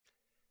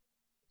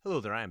Hello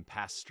there, I am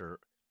Pastor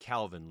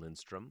Calvin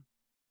Lindstrom.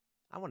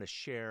 I want to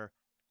share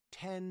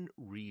 10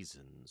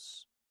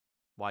 reasons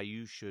why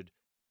you should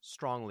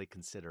strongly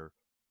consider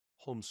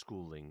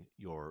homeschooling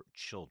your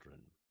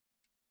children.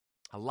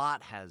 A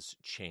lot has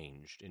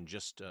changed in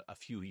just a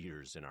few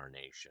years in our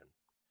nation.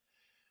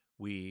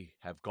 We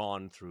have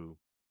gone through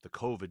the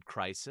COVID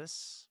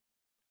crisis.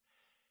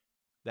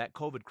 That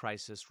COVID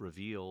crisis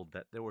revealed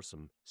that there were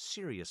some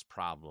serious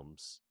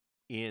problems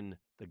in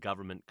the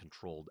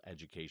government-controlled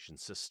education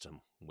system,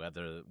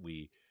 whether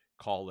we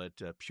call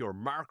it pure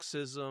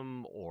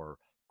Marxism or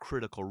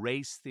critical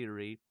race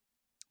theory.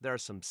 There are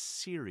some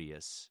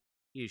serious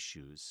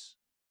issues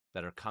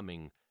that are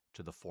coming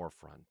to the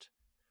forefront.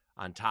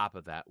 On top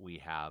of that, we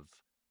have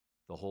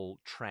the whole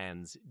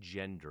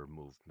transgender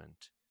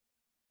movement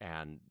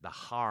and the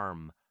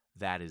harm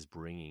that is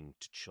bringing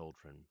to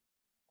children.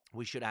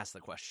 We should ask the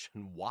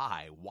question,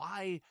 why?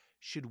 Why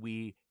should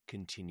we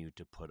continue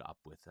to put up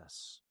with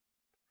this?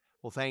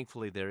 Well,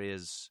 thankfully, there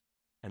is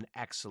an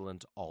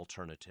excellent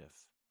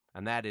alternative,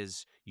 and that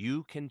is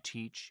you can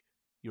teach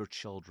your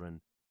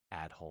children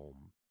at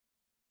home.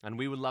 And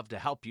we would love to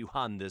help you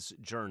on this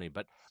journey,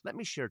 but let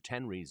me share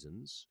 10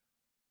 reasons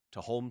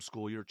to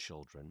homeschool your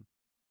children.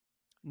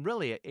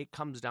 Really, it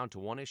comes down to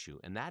one issue,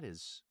 and that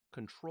is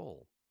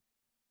control.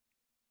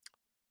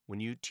 When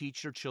you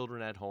teach your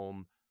children at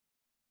home,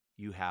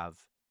 you have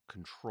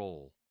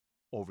control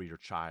over your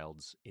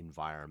child's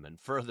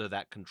environment. Further,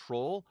 that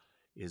control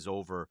is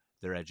over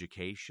their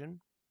education,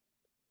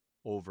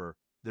 over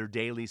their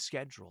daily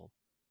schedule,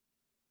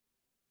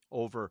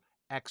 over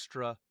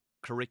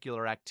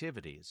extracurricular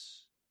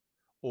activities,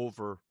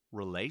 over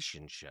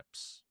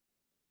relationships,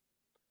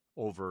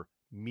 over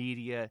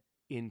media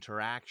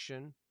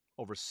interaction,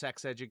 over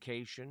sex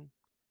education,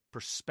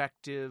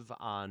 perspective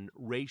on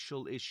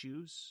racial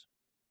issues,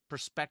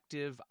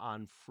 perspective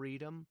on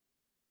freedom,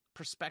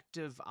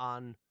 perspective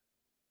on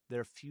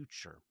their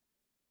future.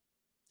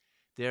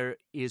 There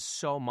is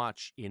so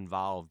much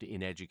involved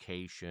in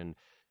education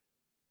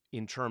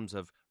in terms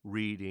of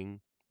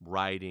reading,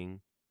 writing,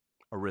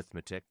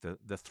 arithmetic,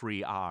 the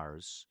 3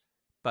 R's.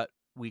 But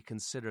we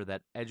consider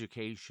that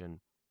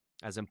education,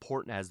 as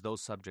important as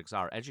those subjects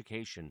are,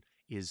 education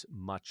is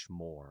much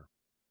more.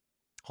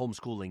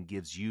 Homeschooling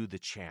gives you the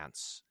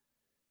chance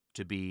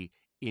to be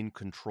in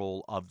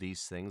control of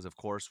these things. Of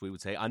course, we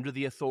would say under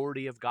the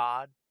authority of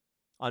God,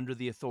 under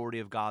the authority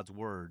of God's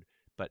word,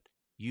 but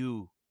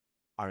you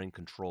are in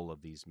control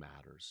of these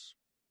matters.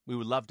 We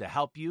would love to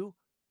help you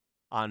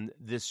on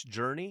this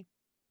journey.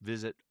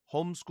 Visit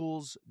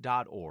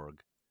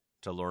homeschools.org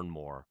to learn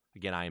more.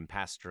 Again, I am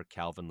Pastor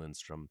Calvin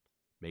Lindstrom.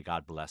 May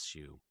God bless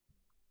you.